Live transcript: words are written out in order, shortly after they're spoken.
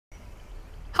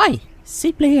Hi,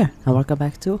 Sipley here, and welcome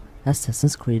back to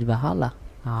Assassin's Creed Valhalla.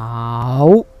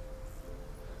 Ow!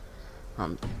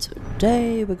 And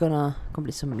today we're gonna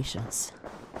complete some missions.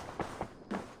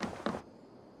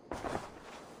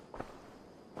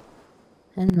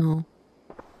 And no.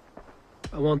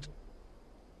 I want...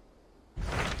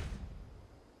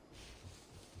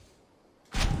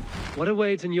 What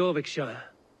awaits in Jorvikshire?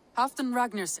 Halfdan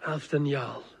Ragnar's. Halfdan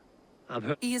Jarl. I've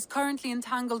heard... He is currently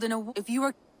entangled in a... If you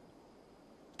are...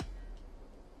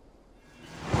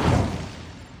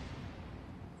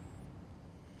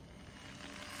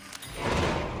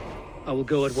 I will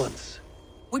go at once.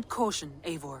 With caution,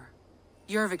 Eivor.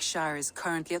 Jorvikshire is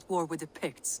currently at war with the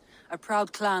Picts, a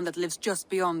proud clan that lives just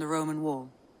beyond the Roman wall.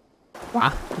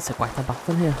 Wow, it's quite a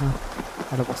battle here, huh?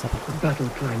 Eller what's that? The battle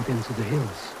climbed into the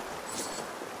hills.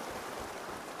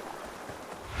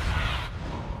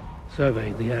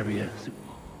 Surveyed the area.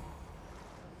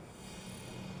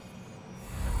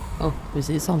 Oh, we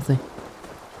see something.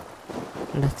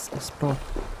 Let's explore.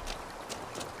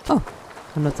 Oh,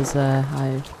 I noticed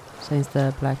I changed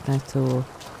the Black Knight to...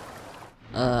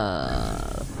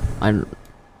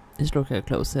 it's looking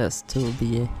closest to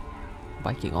the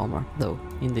Viking armor, though,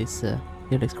 in this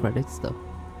Helix credits, though.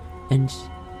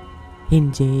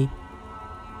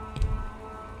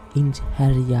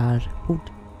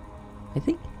 Inherjarhod, I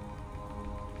think.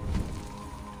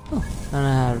 Oh, and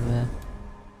I have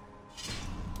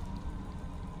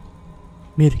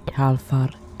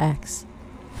Myrkalfar axe.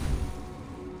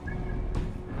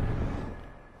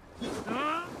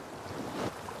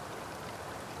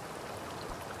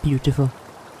 Beautiful.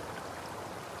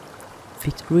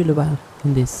 Fit really well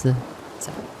in this set.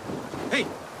 Hey,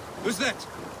 who's that?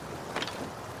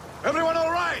 Everyone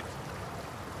all right?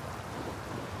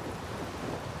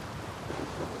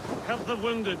 Help the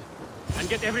wounded, and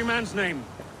get every man's name.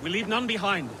 We leave none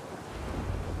behind.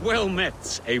 Well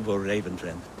met, Eivor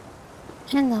Ravenfriend.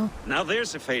 Hello. Now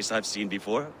there's a face I've seen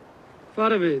before.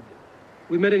 Faravid.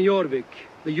 We met in Jorvik,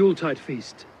 the Yuletide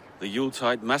feast. The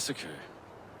Yuletide massacre.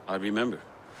 I remember.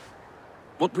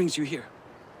 What brings you here?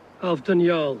 Halfdan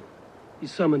Jarl. He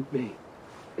summoned me.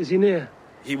 Is he near?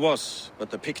 He was,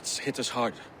 but the Picts hit us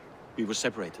hard. We were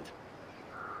separated.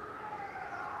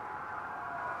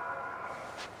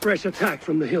 Fresh attack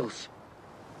from the hills.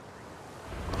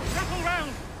 Circle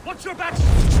round! Watch your backs!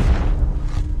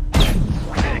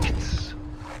 Picts.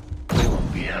 They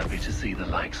won't be happy to see the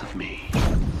likes of me.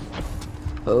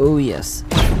 Oh yes.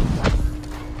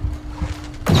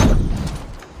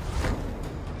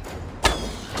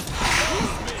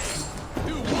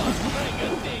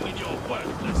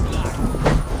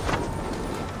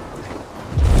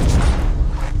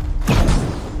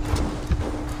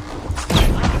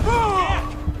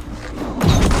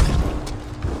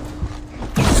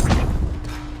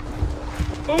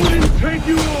 Odin, take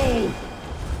you all!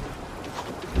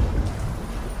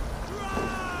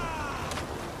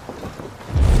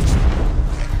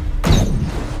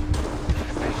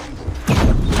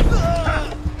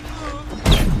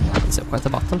 It's quite a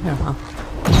battle here, huh?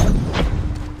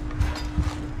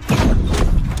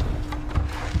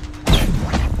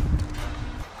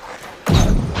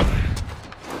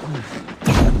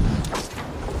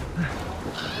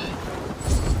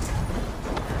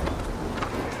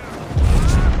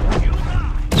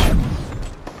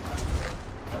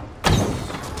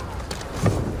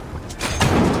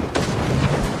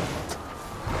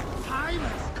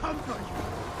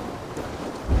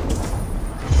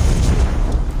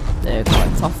 They're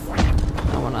quite tough.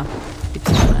 I wanna keep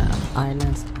some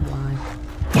islands alive.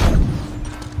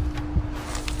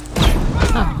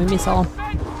 Ah, we miss all.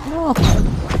 No.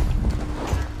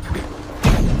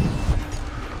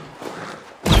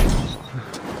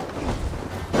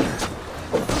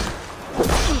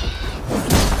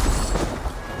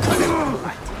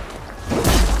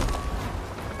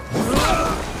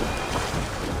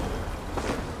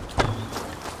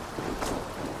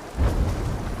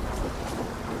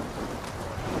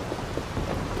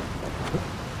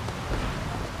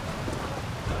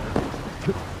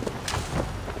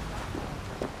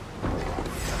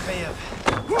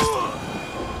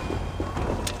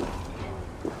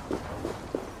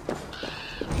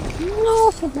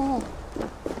 No.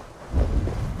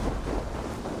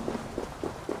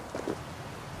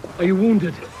 Are you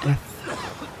wounded?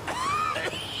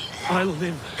 I'll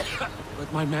live,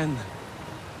 but my men...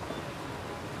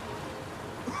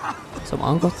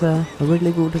 Someone got a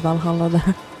really good Valhalla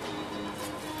there.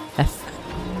 F.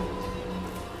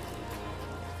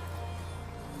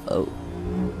 Oh.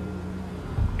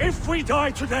 If we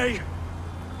die today,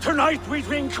 tonight we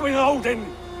drink with Odin.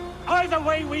 Either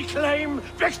way we claim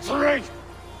victory!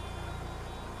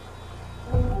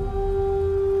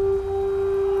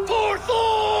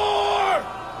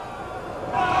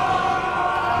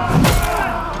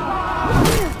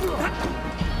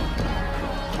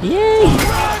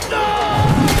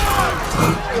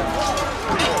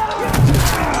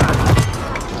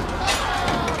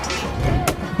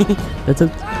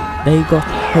 They got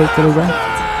totally wrecked.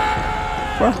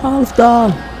 For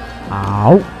Halfdan!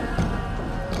 Ow!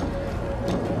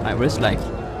 I was like,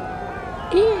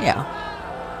 yeah.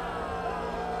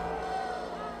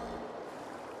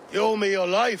 You owe me your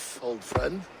life, old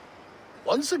friend.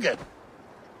 Once again.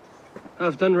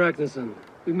 Halfdan Ragnarsson.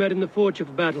 We met in the forge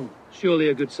of battle. Surely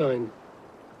a good sign.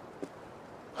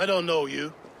 I don't know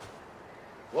you.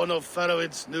 One of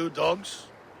Faroid's new dogs?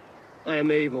 I am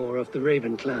Eivor of the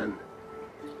Raven clan.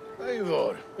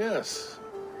 Eivor, yes.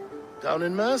 Down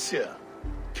in Mercia.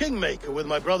 Kingmaker with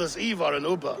my brothers Ivar and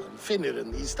Ubba and Finnr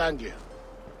in East Anglia.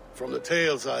 From the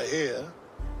tales I hear,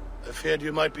 I feared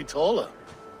you might be taller.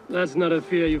 That's not a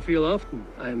fear you feel often,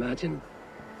 I imagine.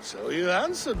 So you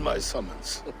answered my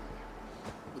summons.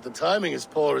 But the timing is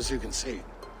poor, as you can see.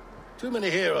 Too many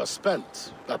here are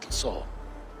spent, battle sore.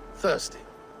 Thirsty.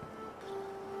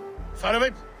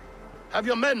 Faroid, have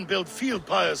your men build field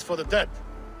pyres for the dead.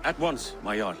 At once,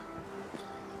 my Jarl.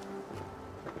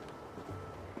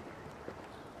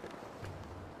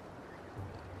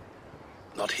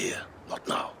 Not here, not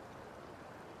now.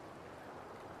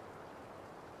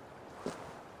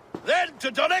 Then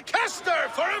to Doncaster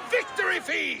for a victory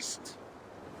feast!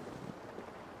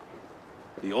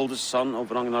 The oldest son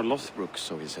of Ragnar Lothbrok,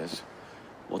 so he says.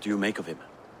 What do you make of him?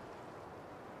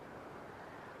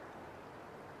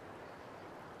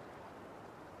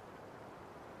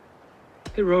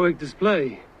 Heroic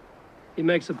display. He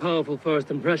makes a powerful first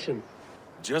impression.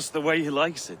 Just the way he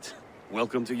likes it.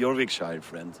 Welcome to Jorvikshire,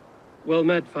 friend. Well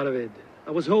met, Faroid.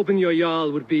 I was hoping your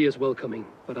Jarl would be as welcoming,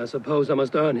 but I suppose I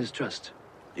must earn his trust.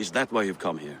 Is that why you've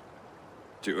come here?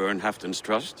 To earn Halfdan's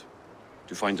trust?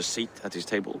 To find a seat at his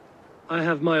table? I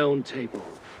have my own table.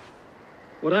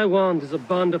 What I want is a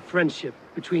bond of friendship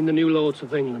between the new lords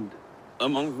of England.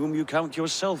 Among whom you count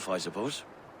yourself, I suppose?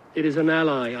 It is an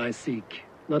ally I seek,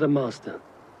 not a master.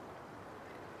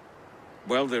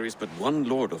 Well, there is but one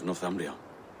lord of Northumbria.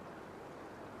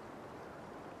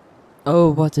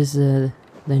 Oh, what is the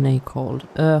name called?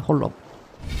 Hold up.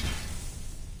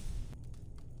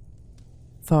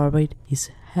 Faroid is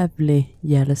heavily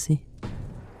jealousy.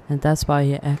 And that's why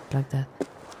he acts like that.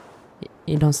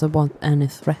 He doesn't want any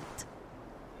threat.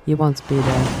 He wants to be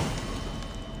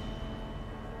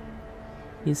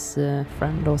his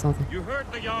friend or something. You heard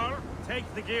the Jarl. Take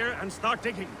the gear and start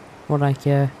digging. Or like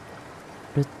a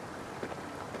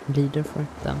leader for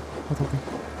them or something.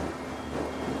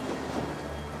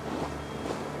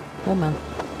 Oh man.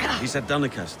 He's at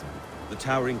Doncaster, the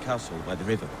towering castle by the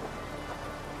river.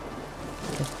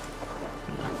 Okay.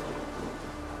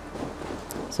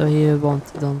 So he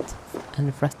don't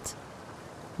any threat.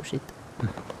 Oh shit.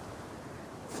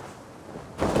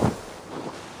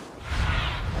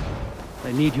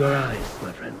 I need your eyes,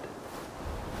 my friend.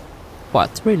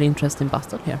 What really interesting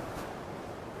battle here.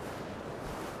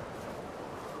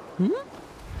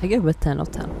 I give it 10 out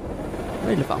of 10.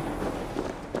 Really fun.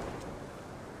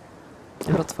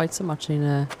 You don't fight so much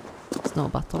in snow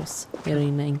battles here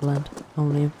in England,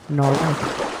 only in Norway.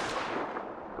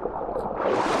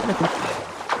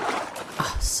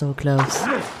 Ah, so close.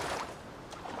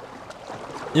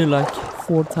 You like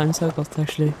 4 times I got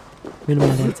actually with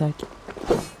melee attack.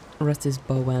 Rest is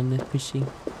bow and fishing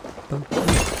bow.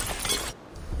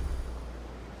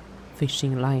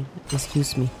 Fishing line,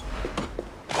 excuse me.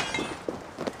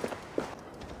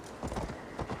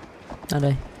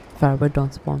 Nej, Faroid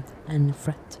don't want any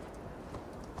threat.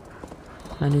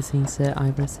 And he thinks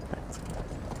Ivor is a threat.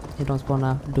 He don't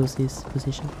wanna lose his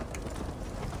position.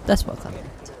 That's what I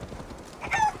meant.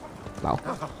 Wow,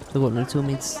 det går nog 2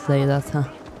 minutes to say that, huh?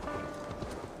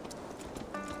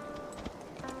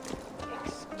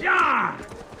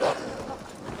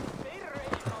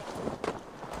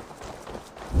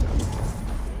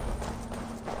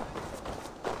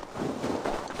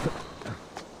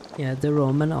 Yeah, the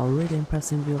Roman are really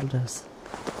impressive builders.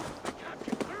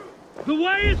 The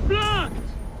way is blocked!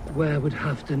 Where would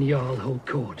Halfdan Jarl hold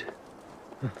court?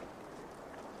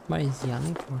 What is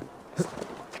yelling for?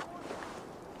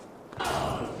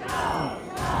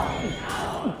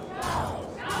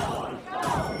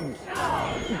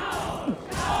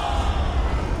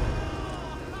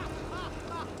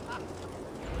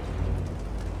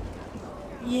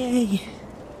 Yay!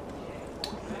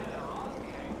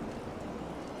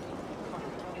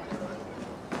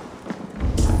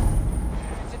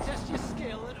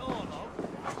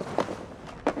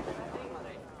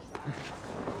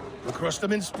 Crush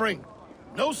them in spring.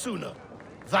 No sooner.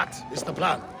 That is the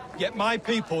plan. Yet my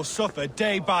people suffer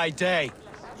day by day.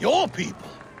 Your people?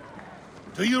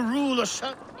 Do you rule a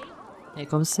Here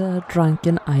comes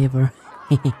drunken Ivor.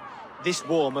 This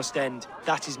war must end.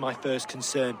 That is my first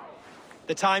concern.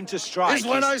 The time to strike Is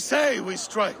when I say we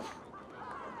strike.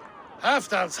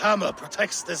 Halfdan's hammer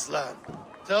protects this land.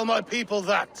 Tell my people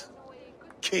that,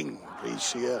 King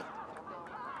Richelieu.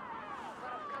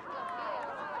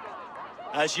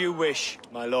 As you wish,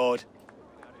 my lord.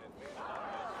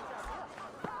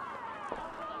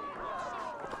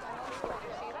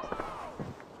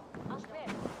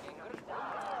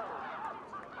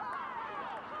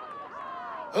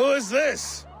 Who is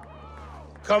this?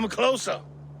 Come closer.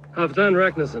 Halfdan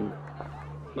Ragnarsson.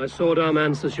 My sword arm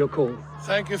answers your call.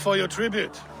 Thank you for your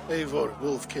tribute, Eivor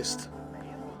Wolf-Kissed.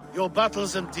 Your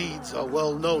battles and deeds are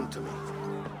well known to me.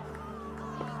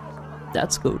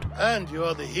 That's good. And you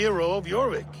are the hero of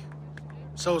Jorvik.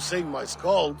 So sing my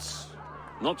skalds.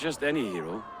 Not just any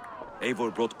hero.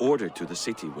 Eivor brought order to the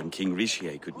city when King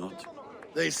Richelieu could not.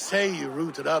 They say you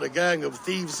rooted out a gang of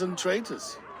thieves and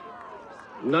traitors.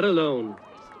 Not alone,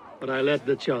 but I led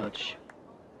the charge.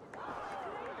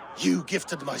 You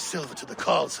gifted my silver to the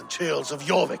carls and churls of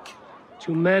Jorvik.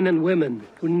 To men and women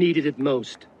who needed it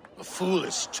most. A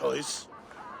foolish choice.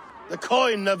 The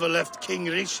coin never left King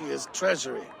Richelieu's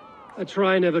treasury. I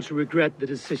try never to regret the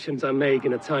decisions I make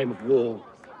in a time of war.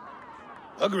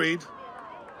 Agreed.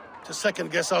 To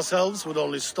second-guess ourselves would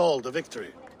only stall the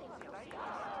victory.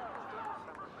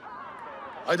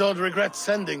 I don't regret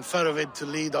sending Faravid to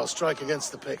lead our strike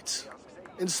against the Picts,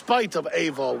 in spite of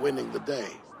Eivor winning the day.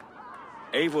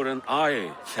 Eivor and I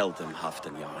felled them,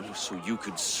 Halfdan Jarl, so you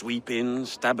could sweep in,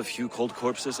 stab a few cold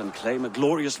corpses, and claim a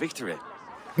glorious victory.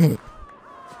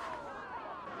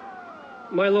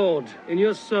 My lord, in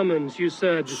your summons you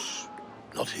said... Shh.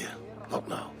 Not here. Not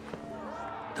now.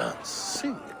 Dance,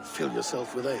 sing, and fill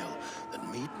yourself with ale,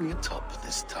 then meet me atop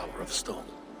this tower of stone.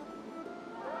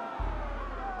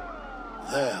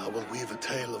 There I will weave a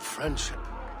tale of friendship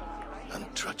and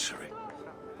treachery.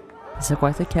 He's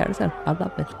quite a character. I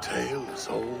love it. A tale as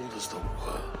old as the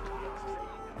world.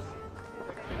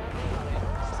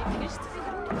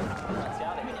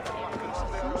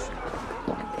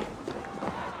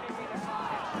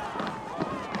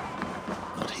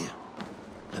 Not here.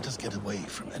 Let us get away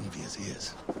from envious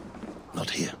ears. Not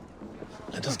here.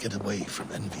 Let us get away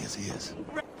from envious ears.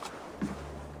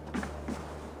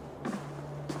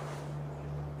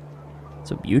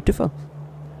 So beautiful.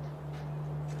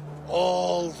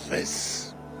 All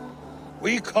this.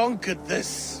 We conquered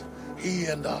this, he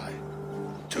and I.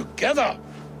 Together!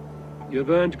 You've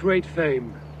earned great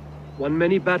fame. Won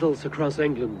many battles across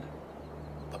England.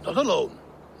 But not alone.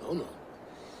 No, no.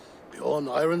 Bjorn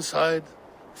Ironside,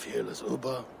 fearless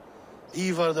Ubba,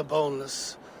 Ivar the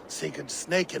Boneless, Sigurd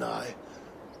Snake and I.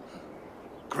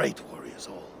 Great warriors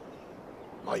all.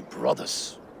 My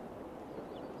brothers.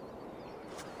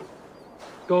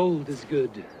 Gold is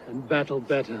good, and battle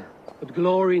better. But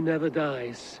glory never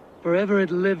dies. Forever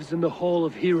it lives in the Hall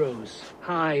of Heroes,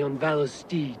 high on Valor's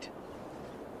steed.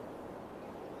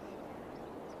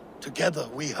 Together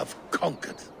we have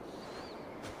conquered.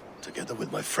 Together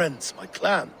with my friends, my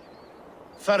clan.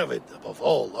 Faravid above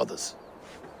all others.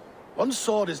 One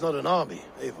sword is not an army,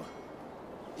 Eivor.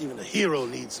 Even a hero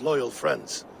needs loyal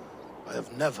friends. I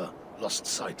have never lost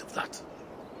sight of that.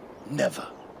 Never.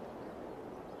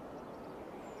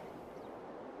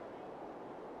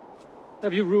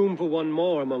 Have you room for one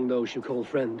more among those you call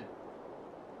friend?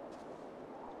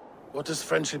 What does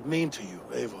friendship mean to you,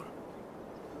 Eivor?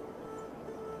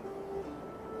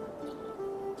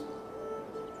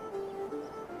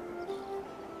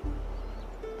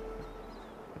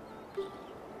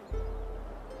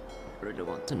 Really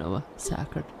want to know.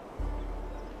 Säkert.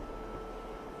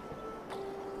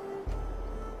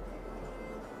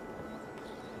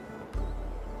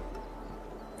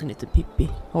 En lite Pippi.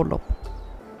 Håll upp.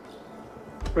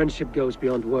 Friendship goes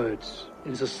beyond words.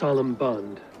 It is a solemn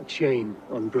bond, a chain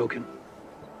unbroken.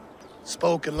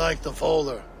 Spoken like the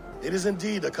Folder. It is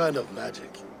indeed a kind of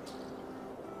magic.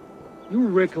 You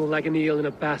wrinkle like an eel in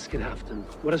a basket, Halfdan.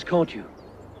 What has caught you?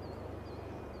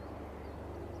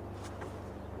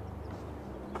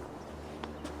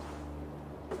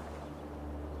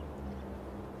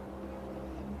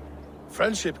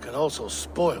 Friendship can also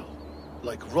spoil,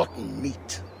 like rotten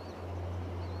meat.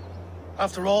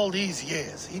 After all these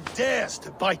years, he dares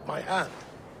to bite my hand.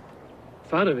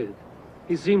 Faravid.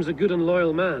 He seems a good and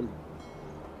loyal man.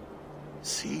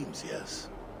 Seems, yes.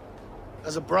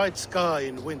 As a bright sky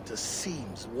in winter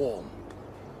seems warm.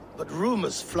 But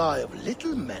rumors fly of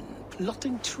little men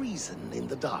plotting treason in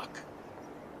the dark.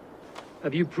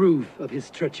 Have you proof of his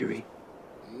treachery?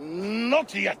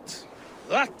 Not yet.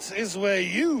 That is where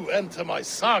you enter my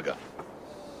saga.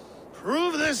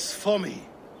 Prove this for me.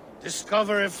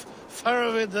 Discover if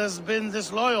Faravid has been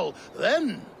disloyal.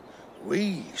 Then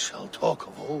We shall talk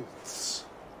of oaths.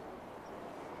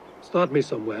 Start me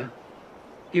somewhere.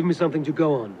 Give me something to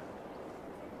go on.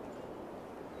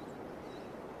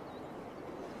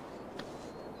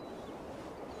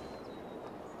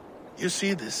 You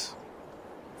see this?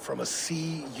 From a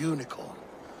sea unicorn.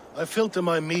 I filter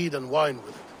my mead and wine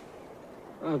with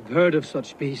it. I've heard of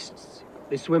such beasts.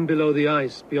 They swim below the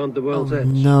ice, beyond the world's Oh edge.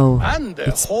 no, And their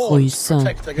it's horns poison.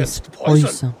 protect It's against poison.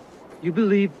 poison. You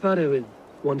believe Faroid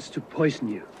wants to poison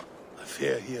you? I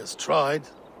fear he has tried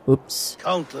Oops.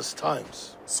 countless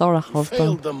times. Sorry, Failed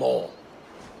Halfdan. them all.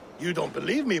 You don't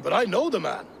believe me, but I know the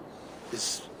man.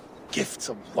 His gifts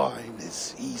of wine,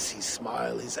 his easy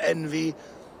smile, his envy,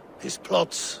 his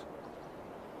plots.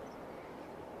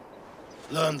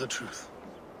 Learn the truth.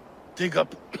 Dig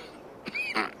up.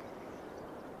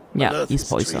 Yeah, unearth he's his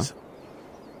poison. treason.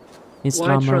 He's Why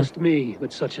drama. trust me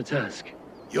with such a task?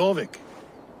 Jorvik,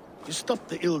 you stopped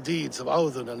the ill deeds of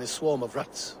Audun and his swarm of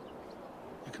rats.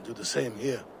 You can do the same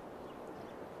here.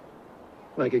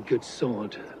 Like a good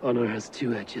sword, honor has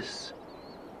two edges.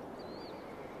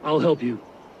 I'll help you.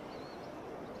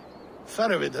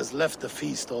 Faroid has left the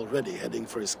feast already, heading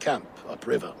for his camp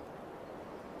upriver.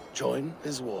 Join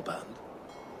his warband,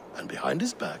 and behind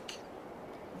his back,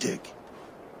 dig.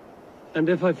 And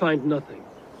if I find nothing,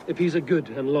 if he's a good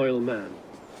and loyal man,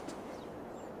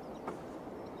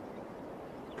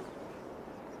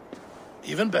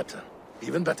 Even better,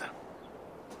 even better.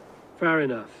 fair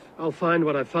enough. I'll find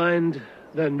what I find,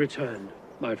 then return,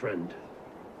 my friend.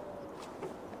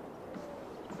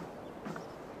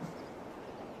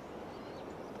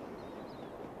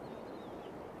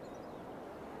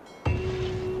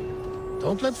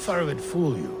 Don't let Faroid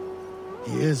fool you.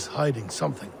 He is hiding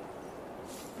something.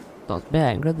 Don't be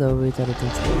angry though with everything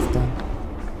that's done.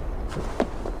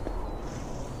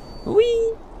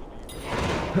 Whee!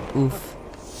 Oof.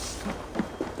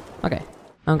 Okay,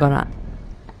 I'm gonna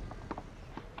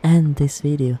end this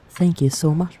video. Thank you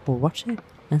so much for watching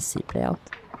and see you play out.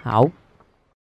 Out.